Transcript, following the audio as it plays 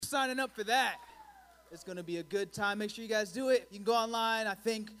signing up for that. It's going to be a good time. Make sure you guys do it. You can go online, I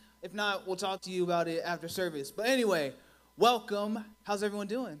think. If not, we'll talk to you about it after service. But anyway, welcome. How's everyone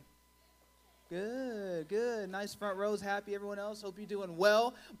doing? Good, good. Nice front rows. Happy, everyone else. Hope you're doing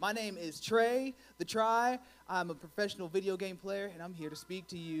well. My name is Trey, the Try. I'm a professional video game player, and I'm here to speak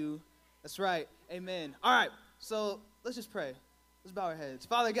to you. That's right. Amen. All right, so let's just pray. Let's bow our heads.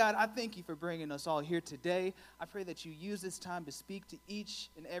 Father God, I thank you for bringing us all here today. I pray that you use this time to speak to each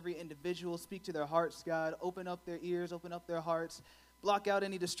and every individual. Speak to their hearts, God. Open up their ears, open up their hearts. Block out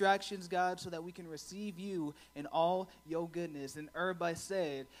any distractions, God, so that we can receive you in all your goodness. And everybody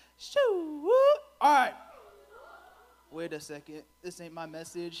said, shoo, woo. All right. Wait a second. This ain't my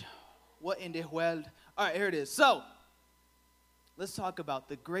message. What in the world? All right, here it is. So, let's talk about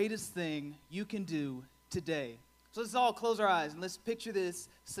the greatest thing you can do today. So let's all close our eyes and let's picture this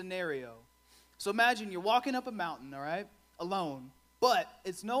scenario. So imagine you're walking up a mountain, all right, alone, but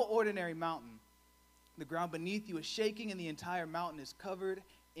it's no ordinary mountain. The ground beneath you is shaking and the entire mountain is covered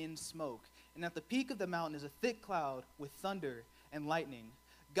in smoke. And at the peak of the mountain is a thick cloud with thunder and lightning.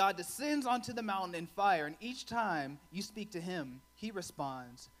 God descends onto the mountain in fire, and each time you speak to him, he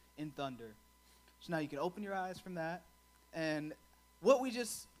responds in thunder. So now you can open your eyes from that, and what we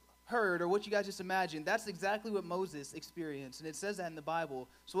just heard, or what you guys just imagined, that's exactly what Moses experienced, and it says that in the Bible.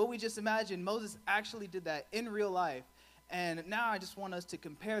 So what we just imagined, Moses actually did that in real life, and now I just want us to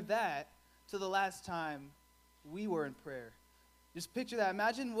compare that to the last time we were in prayer. Just picture that.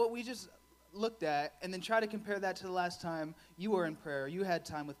 Imagine what we just looked at, and then try to compare that to the last time you were in prayer, you had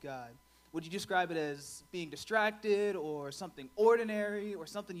time with God. Would you describe it as being distracted, or something ordinary, or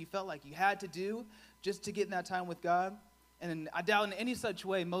something you felt like you had to do just to get in that time with God? And I doubt in any such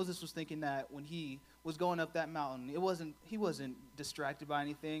way Moses was thinking that when he was going up that mountain. He wasn't distracted by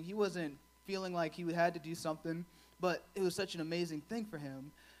anything. He wasn't feeling like he had to do something, but it was such an amazing thing for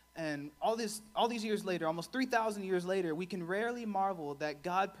him. And all these years later, almost 3,000 years later, we can rarely marvel that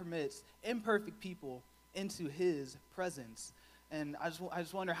God permits imperfect people into his presence. And I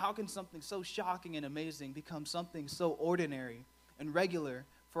just wonder, how can something so shocking and amazing become something so ordinary and regular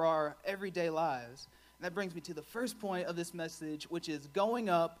for our everyday lives? And that brings me to the first point of this message, which is going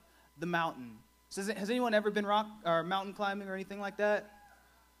up the mountain. So has anyone ever been rock or mountain climbing or anything like that?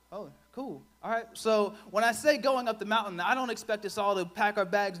 Oh, cool. All right. So when I say going up the mountain, I don't expect us all to pack our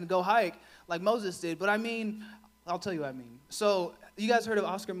bags and go hike like Moses did. But I mean, I'll tell you what I mean. So you guys heard of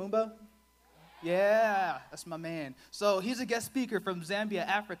Oscar Mumba? Yeah, that's my man. So he's a guest speaker from Zambia,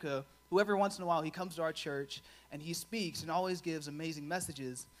 Africa, who every once in a while he comes to our church and he speaks and always gives amazing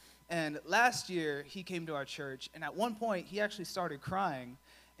messages. And last year he came to our church, and at one point he actually started crying.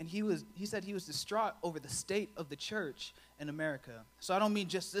 And he said he was distraught over the state of the church in America. So I don't mean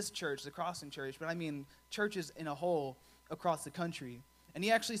just this church, the Crossing Church, but I mean churches in a whole across the country. And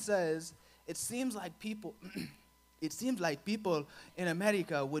he actually says, it seems like people in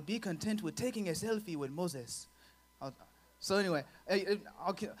America would be content with taking a selfie with Moses. So anyway, it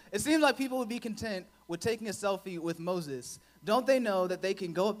seems like people would be content with taking a selfie with Moses. Don't they know that they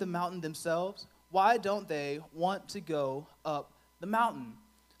can go up the mountain themselves? Why don't they want to go up the mountain?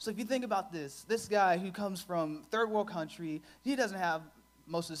 So if you think about this guy who comes from third world country, he doesn't have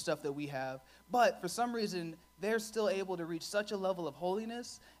most of the stuff that we have, but for some reason, they're still able to reach such a level of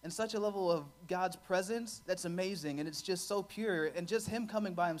holiness and such a level of God's presence that's amazing, and it's just so pure. And just him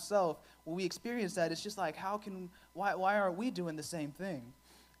coming by himself, when we experience that, it's just like, why aren't we doing the same thing?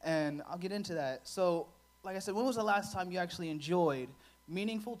 And I'll get into that. So, like I said, when was the last time you actually enjoyed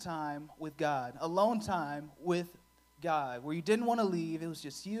meaningful time with God, alone time with God, where you didn't want to leave? It was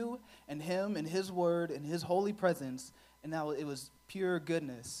just you and him and his word and his holy presence, and now it was pure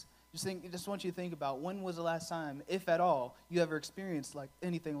goodness. Just want you to think about, when was the last time, if at all, you ever experienced like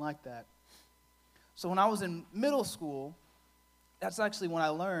anything like that? So when I was in middle school, that's actually when I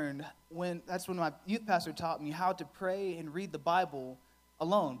learned, that's when my youth pastor taught me how to pray and read the Bible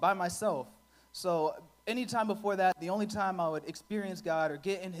alone, by myself. So anytime before that, the only time I would experience God or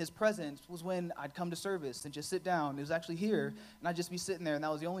get in his presence was when I'd come to service and just sit down. It was actually here, and I'd just be sitting there, and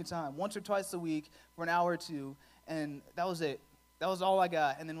that was the only time, once or twice a week for an hour or two, and that was it. That was all I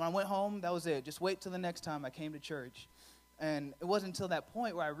got. And then when I went home, that was it. Just wait till the next time I came to church. And it wasn't until that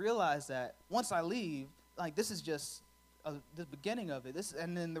point where I realized that once I leave, like, this is just the beginning of it.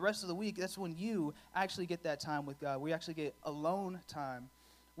 And then the rest of the week, that's when you actually get that time with God. We actually get alone time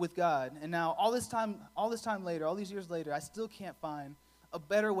with God. And now all this time later, all these years later, I still can't find a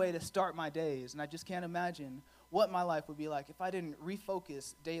better way to start my days. And I just can't imagine what my life would be like if I didn't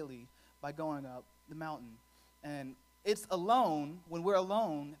refocus daily by going up the mountain. And it's alone, when we're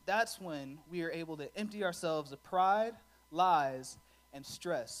alone, that's when we are able to empty ourselves of pride, lies, and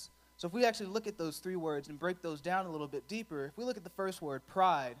stress. So if we actually look at those three words and break those down a little bit deeper, if we look at the first word,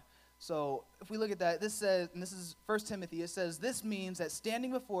 pride. So if we look at that, this says, and this is 1 Timothy, it says, this means that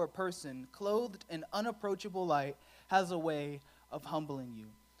standing before a person clothed in unapproachable light has a way of humbling you.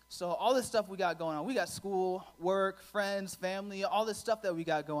 So all this stuff we got going on, we got school, work, friends, family, all this stuff that we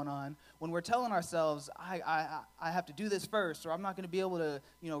got going on. When we're telling ourselves, I have to do this first, or I'm not going to be able to,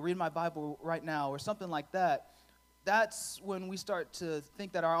 read my Bible right now, or something like that, that's when we start to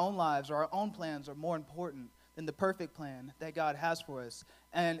think that our own lives or our own plans are more important than the perfect plan that God has for us.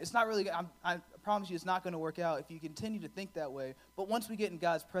 And it's not really, I promise you, it's not going to work out if you continue to think that way. But once we get in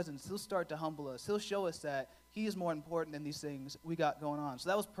God's presence, he'll start to humble us. He'll show us that he is more important than these things we got going on. So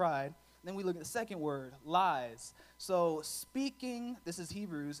that was pride. Then we look at the second word, lies. So speaking, this is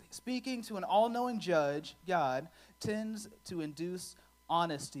Hebrews, speaking to an all-knowing judge, God, tends to induce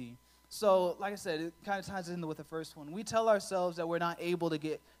honesty. So, like I said, it kind of ties in with the first one. We tell ourselves that we're not able to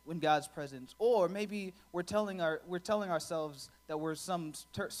get in God's presence, or maybe we're telling ourselves that we're some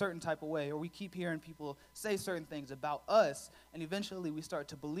certain type of way, or we keep hearing people say certain things about us, and eventually we start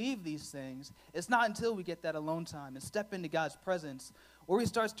to believe these things. It's not until we get that alone time and step into God's presence where he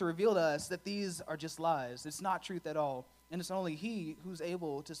starts to reveal to us that these are just lies. It's not truth at all, and it's only he who's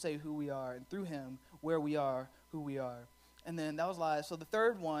able to say who we are, and through him, where we are, who we are. And then that was lies. So the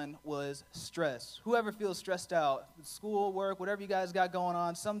third one was stress. Whoever feels stressed out, school, work, whatever you guys got going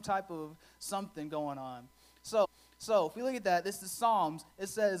on, some type of something going on. So if we look at that, this is Psalms. It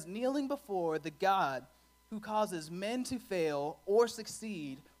says, kneeling before the God who causes men to fail or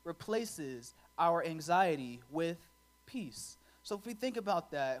succeed replaces our anxiety with peace. So if we think about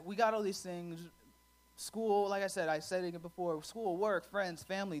that, we got all these things. School, like I said it before, school, work, friends,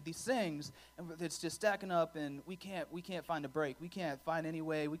 family, these things, and it's just stacking up, and we can't find a break. We can't find any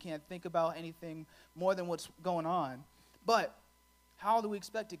way. We can't think about anything more than what's going on. But how do we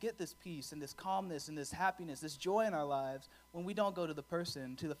expect to get this peace and this calmness and this happiness, this joy in our lives when we don't go to the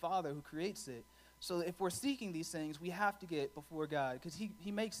person, to the Father who creates it? So if we're seeking these things, we have to get before God because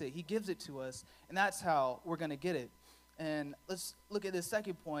he makes it. He gives it to us, and that's how we're going to get it. And let's look at this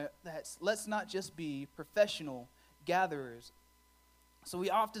second point, let's not just be professional gatherers. So we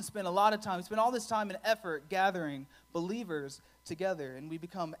often spend we spend all this time and effort gathering believers together, and we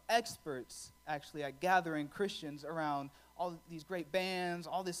become experts, actually, at gathering Christians around all these great bands,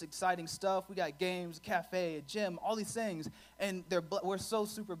 all this exciting stuff. We got games, a cafe, a gym, all these things, and we're so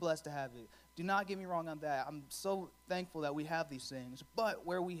super blessed to have it. Do not get me wrong on that. I'm so thankful that we have these things. But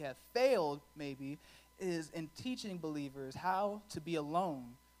where we have failed, maybe, is in teaching believers how to be alone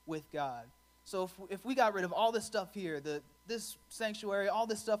with God. So if we got rid of all this stuff here, this sanctuary, all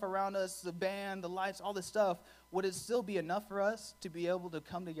this stuff around us, the band, the lights, all this stuff, would it still be enough for us to be able to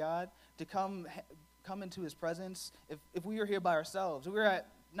come to God, to come into his presence? If we were here by ourselves, if we were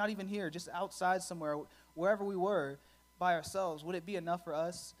not even here, just outside somewhere, wherever we were, by ourselves, would it be enough for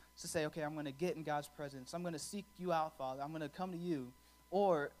us to say, okay, I'm going to get in God's presence. I'm going to seek you out, Father. I'm going to come to you.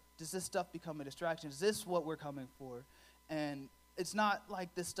 Or does this stuff become a distraction? Is this what we're coming for? And it's not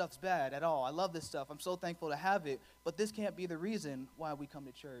like this stuff's bad at all. I love this stuff. I'm so thankful to have it. But this can't be the reason why we come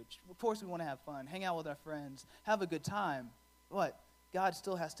to church. Of course we want to have fun, hang out with our friends, have a good time. But God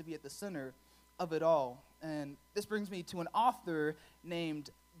still has to be at the center of it all. And this brings me to an author named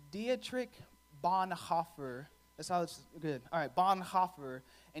Dietrich Bonhoeffer. That's how it's good. All right, Bonhoeffer.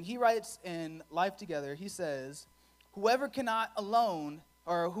 And he writes in Life Together, he says, whoever cannot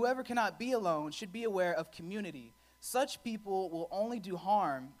be alone should be aware of community. Such people will only do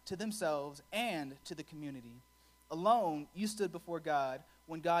harm to themselves and to the community. Alone, you stood before God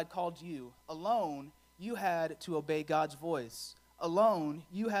when God called you. Alone, you had to obey God's voice. Alone,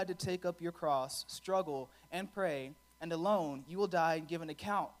 you had to take up your cross, struggle, and pray. And alone, you will die and give an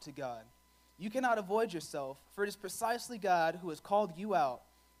account to God. You cannot avoid yourself, for it is precisely God who has called you out.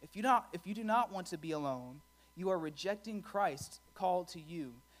 If you do not want to be alone, you are rejecting Christ's call to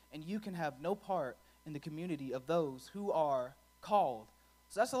you, and you can have no part in the community of those who are called.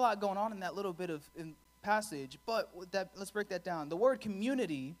 So that's a lot going on in that little bit of passage, but let's break that down. The word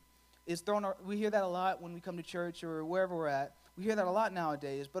community is we hear that a lot when we come to church or wherever we're at. We hear that a lot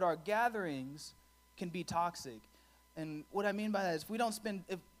nowadays, but our gatherings can be toxic. And what I mean by that is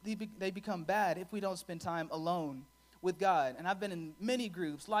if they become bad if we don't spend time alone with God. And I've been in many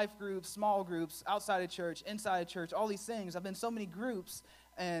groups, life groups, small groups, outside of church, inside of church, all these things. I've been in so many groups,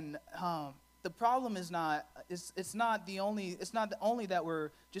 and the problem is it's not only that we're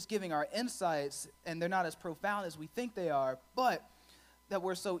just giving our insights and they're not as profound as we think they are, but that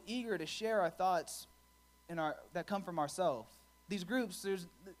we're so eager to share our thoughts that come from ourselves. these groups,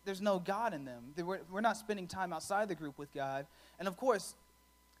 there's no God in them. We're not spending time outside the group with God. And of course,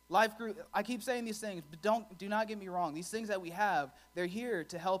 life group, I keep saying these things, but do not get me wrong. These things that we have, they're here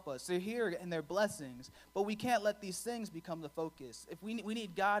to help us. They're here and they're blessings. But we can't let these things become the focus. If we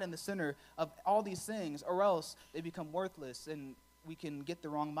need God in the center of all these things, or else they become worthless and we can get the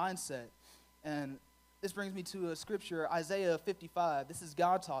wrong mindset. And this brings me to a scripture, Isaiah 55. This is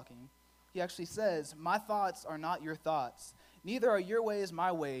God talking. He actually says, "My thoughts are not your thoughts, neither are your ways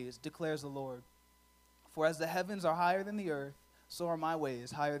my ways, declares the Lord. For as the heavens are higher than the earth, so are my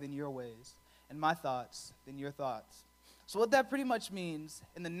ways higher than your ways, and my thoughts than your thoughts." So what that pretty much means,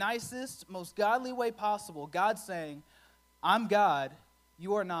 in the nicest, most godly way possible, God's saying, I'm God,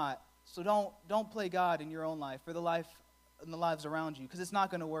 you are not, so don't play God in your own life, or the lives around you, because it's not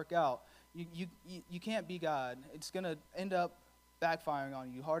going to work out. You can't be God. It's going to end up backfiring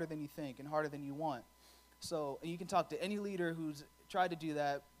on you harder than you think and harder than you want. So you can talk to any leader who's tried to do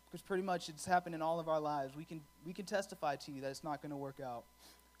that, because pretty much it's happened in all of our lives. We can testify to you that it's not going to work out.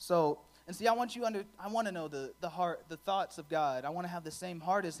 So, and see, I want to know the heart, the thoughts of God. I want to have the same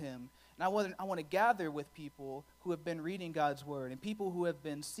heart as him. And I want to gather with people who have been reading God's word and people who have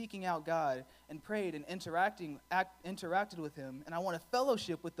been seeking out God and prayed and interacted with him. And I want to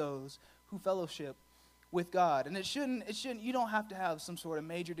fellowship with those who fellowship with God. And it shouldn't, you don't have to have some sort of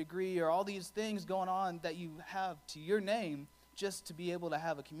major degree or all these things going on that you have to your name just to be able to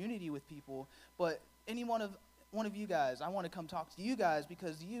have a community with people. But any one of you guys, I want to come talk to you guys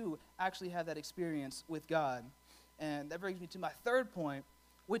because you actually have that experience with God. And that brings me to my third point,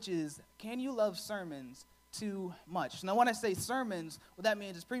 which is, can you love sermons too much? Now, when I say sermons, what that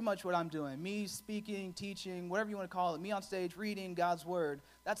means is pretty much what I'm doing. Me speaking, teaching, whatever you want to call it, me on stage reading God's word,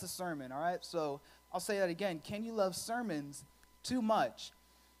 that's a sermon, all right? So I'll say that again. Can you love sermons too much?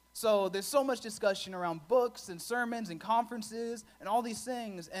 So there's so much discussion around books and sermons and conferences and all these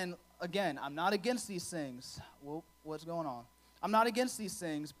things. And again, I'm not against these things. Well, what's going on? I'm not against these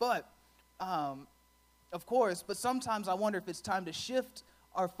things, but of course, but sometimes I wonder if it's time to shift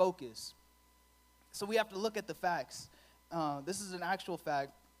our focus. So we have to look at the facts. This is an actual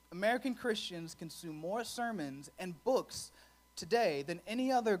fact. American Christians consume more sermons and books today than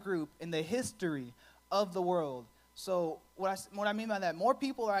any other group in the history of the world. So what I mean by that, more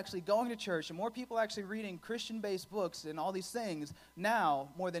people are actually going to church and more people are actually reading Christian-based books and all these things now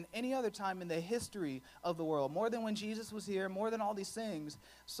more than any other time in the history of the world, more than when Jesus was here, more than all these things.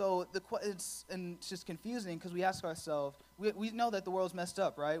 So it's just confusing because we ask ourselves, we know that the world's messed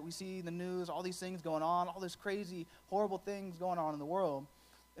up, right? We see the news, all these things going on, all this crazy, horrible things going on in the world.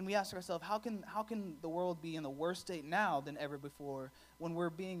 And we ask ourselves, how can the world be in the worst state now than ever before when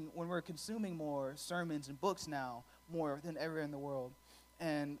we're consuming more sermons and books now more than ever in the world?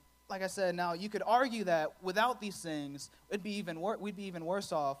 And like I said, now you could argue that without these things, we'd be even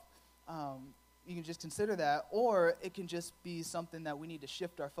worse off. You can just consider that, or it can just be something that we need to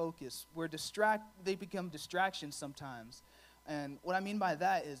shift our focus. They become distractions sometimes. And what I mean by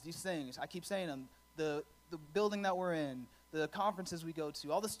that is these things. I keep saying them. The building that we're in, the conferences we go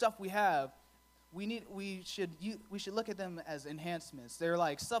to, all the stuff we have, we should look at them as enhancements. They're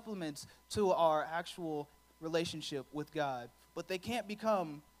like supplements to our actual relationship with God, but they can't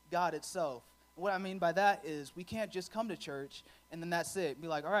become God itself. What I mean by that is we can't just come to church and then that's it. Be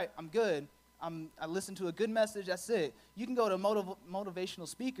like, all right, I'm good. I listened to a good message, that's it. You can go to a motivational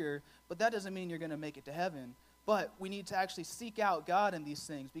speaker, but that doesn't mean you're going to make it to heaven. But we need to actually seek out God in these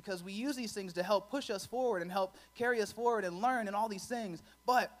things because we use these things to help push us forward and help carry us forward and learn and all these things.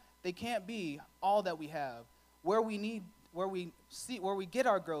 But they can't be all that we have. Where we get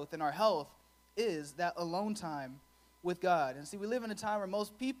our growth and our health is that alone time with God. And see, we live in a time where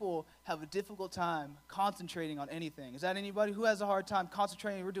most people have a difficult time concentrating on anything. Is that anybody who has a hard time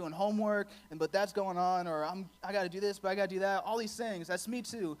concentrating? We're doing homework, but that's going on, or I got to do this, but I got to do that. All these things. That's me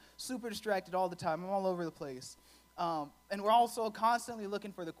too. Super distracted all the time. I'm all over the place. And we're also constantly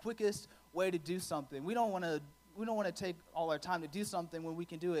looking for the quickest way to do something. We don't want to take all our time to do something when we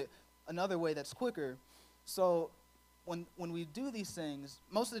can do it another way that's quicker. So when we do these things,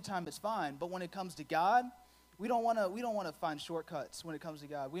 most of the time it's fine. But when it comes to God, we don't want to find shortcuts when it comes to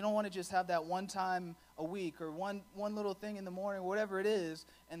God. We don't want to just have that one time a week or one little thing in the morning, whatever it is,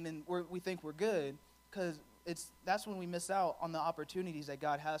 and then we think we're good, because that's when we miss out on the opportunities that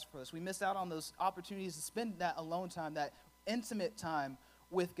God has for us. We miss out on those opportunities to spend that alone time, that intimate time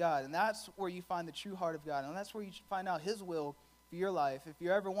with God, and that's where you find the true heart of God, and that's where you find out His will for your life. If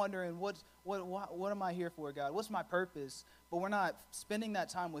you're ever wondering what am I here for, God? What's my purpose? But we're not spending that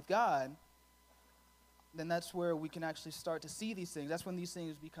time with God, then that's where we can actually start to see these things. That's when these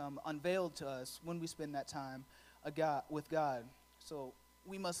things become unveiled to us, when we spend that time with God. So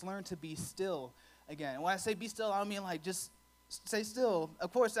we must learn to be still again. And when I say be still, I don't mean like just stay still.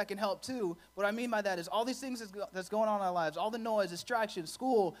 Of course, that can help too. What I mean by that is all these things that's going on in our lives, all the noise, distractions,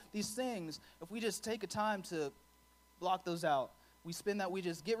 school, these things, if we just take a time to block those out, we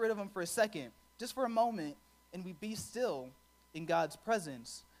just get rid of them for a second, just for a moment, and we be still in God's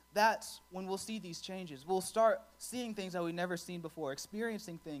presence. That's when we'll see these changes. We'll start seeing things that we've never seen before,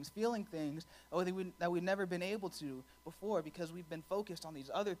 experiencing things, feeling things that we've never been able to before because we've been focused on these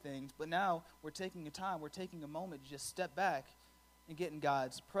other things. But now we're taking a moment to just step back and get in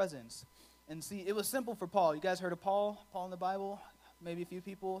God's presence. And see, it was simple for Paul. You guys heard of Paul? Paul in the Bible? Maybe a few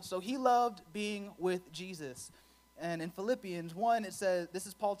people. So he loved being with Jesus. And in Philippians 1, it says, this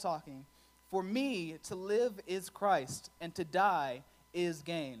is Paul talking, "For me to live is Christ, and to die is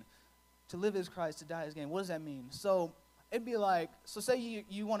gain." To live is Christ, to die is gain. What does that mean? So it'd be like, so say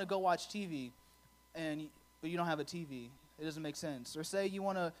you want to go watch TV, but you don't have a TV. It doesn't make sense. Or say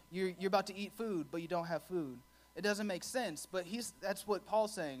you're about to eat food, but you don't have food. It doesn't make sense. But that's what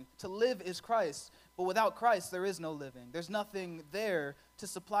Paul's saying. To live is Christ, but without Christ there is no living. There's nothing there to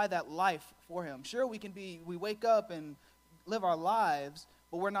supply that life for him. Sure, we wake up and live our lives,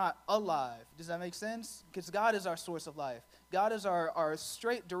 but we're not alive. Does that make sense? Because God is our source of life. God is our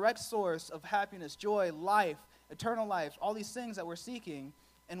straight, direct source of happiness, joy, life, eternal life, all these things that we're seeking.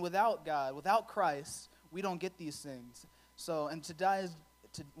 And without God, without Christ, we don't get these things. So, and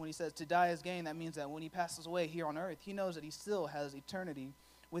when he says to die is gain, that means that when he passes away here on earth, he knows that he still has eternity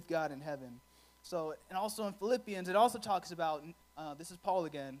with God in heaven. So, and also in Philippians, it also talks about, this is Paul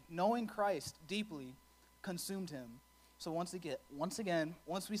again, knowing Christ deeply consumed him. So once again,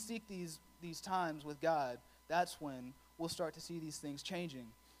 once we seek these times with God, that's when we'll start to see these things changing.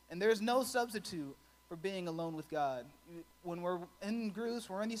 And there's no substitute for being alone with God. When we're in groups,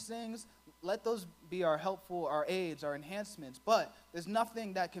 we're in these things, let those be our helpful, our aids, our enhancements. But there's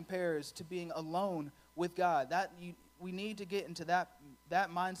nothing that compares to being alone with God. We need to get into that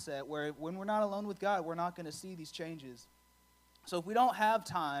mindset where when we're not alone with God, we're not going to see these changes. So if we don't have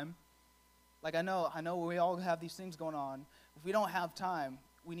time, like I know we all have these things going on. If we don't have time,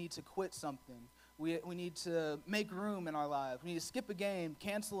 we need to quit something. We need to make room in our lives. We need to skip a game,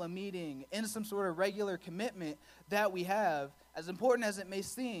 cancel a meeting, end some sort of regular commitment that we have, as important as it may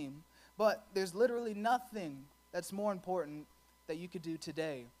seem. But there's literally nothing that's more important that you could do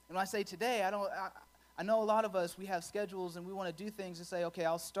today. And when I say today, I know a lot of us, we have schedules and we want to do things and say, okay,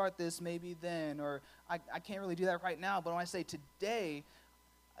 I'll start this maybe then, or I can't really do that right now. But when I say today,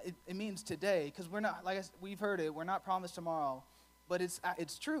 it means today, because we're not, we've heard it, we're not promised tomorrow, but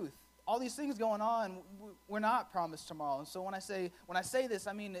it's truth. All these things going on, we're not promised tomorrow. And so when I say this,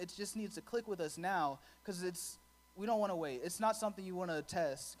 I mean it just needs to click with us now, because we don't want to wait. It's not something you want to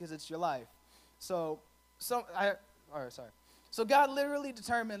test, because it's your life. So God literally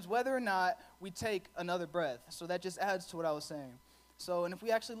determines whether or not we take another breath. So that just adds to what I was saying. So, and if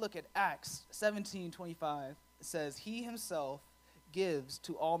we actually look at Acts 17:25, it says, "He himself gives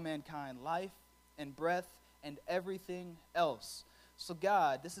to all mankind life and breath and everything else." So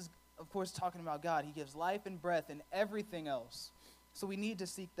God, this is, of course, talking about God. He gives life and breath and everything else. So we need to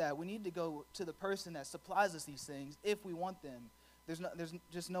seek that. We need to go to the person that supplies us these things if we want them. There's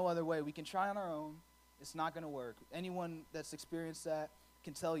just no other way. We can try on our own. It's not going to work. Anyone that's experienced that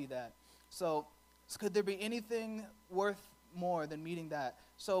can tell you that. So could there be anything worth more than meeting that?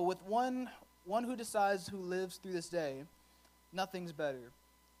 So with one who decides who lives through this day, nothing's better.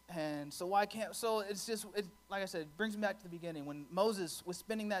 And so like I said, it brings me back to the beginning. When Moses was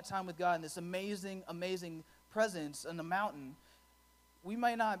spending that time with God in this amazing, amazing presence on the mountain, we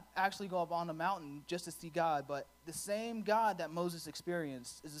might not actually go up on the mountain just to see God, but the same God that Moses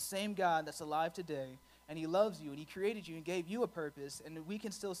experienced is the same God that's alive today, and he loves you, and he created you and gave you a purpose, and we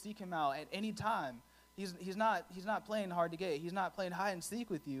can still seek him out at any time. He's not playing hard to get. He's not playing hide and seek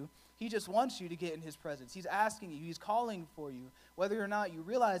with you. He just wants you to get in his presence. He's asking you. He's calling for you. Whether or not you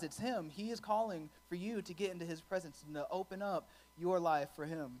realize it's him, he is calling for you to get into his presence and to open up your life for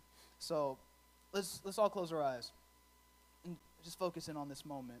him. So let's all close our eyes and just focus in on this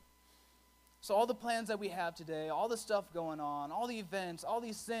moment. So all the plans that we have today, all the stuff going on, all the events, all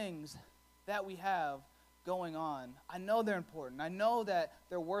these things that we have going on, I know they're important. I know that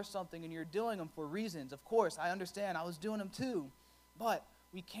they're worth something and you're doing them for reasons. Of course, I understand. I was doing them too. But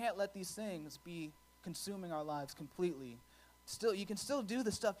we can't let these things be consuming our lives completely. You can still do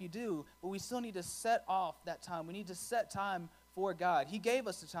the stuff you do, but we still need to set off that time. We need to set time for God. He gave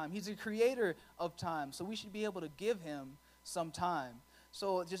us the time. He's the creator of time, so we should be able to give him some time.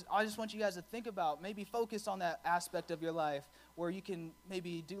 So I just want you guys to think about, maybe focus on that aspect of your life where you can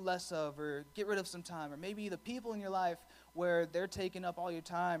maybe do less of or get rid of some time, or maybe the people in your life where they're taking up all your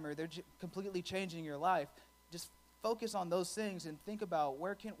time or they're completely changing your life, just focus on those things and think about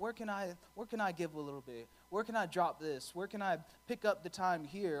where can I give a little bit? Where can I drop this? Where can I pick up the time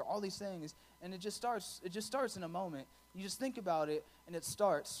here? All these things, and it just starts in a moment. You just think about it, and it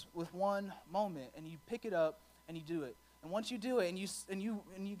starts with one moment, and you pick it up and you do it. And once you do it, and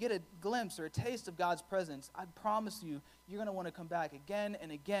you get a glimpse or a taste of God's presence, I promise you, you're going to want to come back again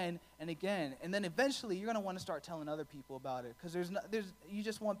and again and again. And then eventually, you're going to want to start telling other people about it, because you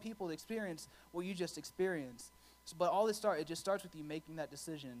just want people to experience what you just experienced. But it just starts with you making that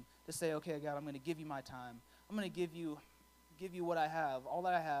decision to say, okay, God, I'm going to give you my time. I'm going to give you what I have, all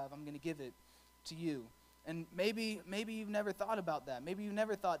that I have. I'm going to give it to you. And maybe you've never thought about that. Maybe you've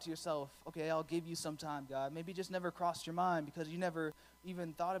never thought to yourself, okay, I'll give you some time, God. Maybe it just never crossed your mind because you never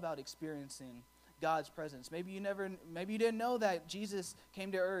even thought about experiencing God's presence. Maybe you didn't know that Jesus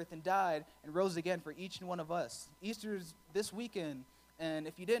came to earth and died and rose again for each and one of us. Easter's this weekend, and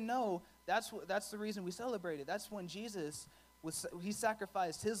if you didn't know, that's the reason we celebrate it. That's when Jesus he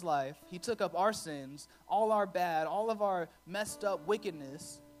sacrificed his life. He took up our sins, all our bad, all of our messed up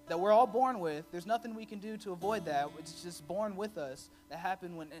wickedness that we're all born with. There's nothing we can do to avoid that. It's just born with us. That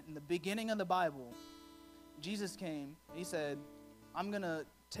happened when in the beginning of the Bible, Jesus came and he said, I'm going to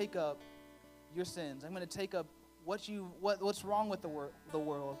take up your sins. I'm going to take up what's wrong with the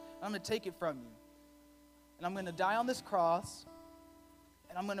world. I'm going to take it from you. And I'm going to die on this cross,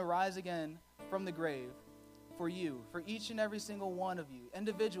 and I'm going to rise again from the grave for you, for each and every single one of you,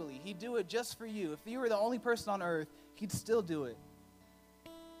 individually. He'd do it just for you. If you were the only person on earth, he'd still do it.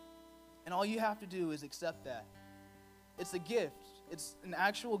 And all you have to do is accept that. It's a gift. It's an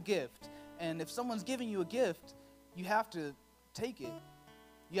actual gift. And if someone's giving you a gift, you have to take it.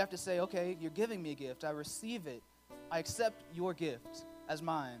 You have to say, okay, you're giving me a gift. I receive it. I accept your gift as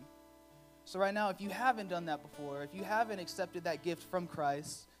mine. So right now, if you haven't done that before, if you haven't accepted that gift from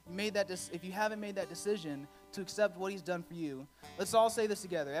Christ, if you haven't made that decision to accept what he's done for you, let's all say this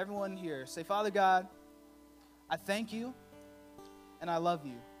together. Everyone here, say, Father God, I thank you and I love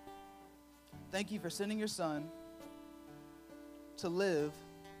you. Thank you for sending your son to live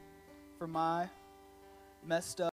for my messed up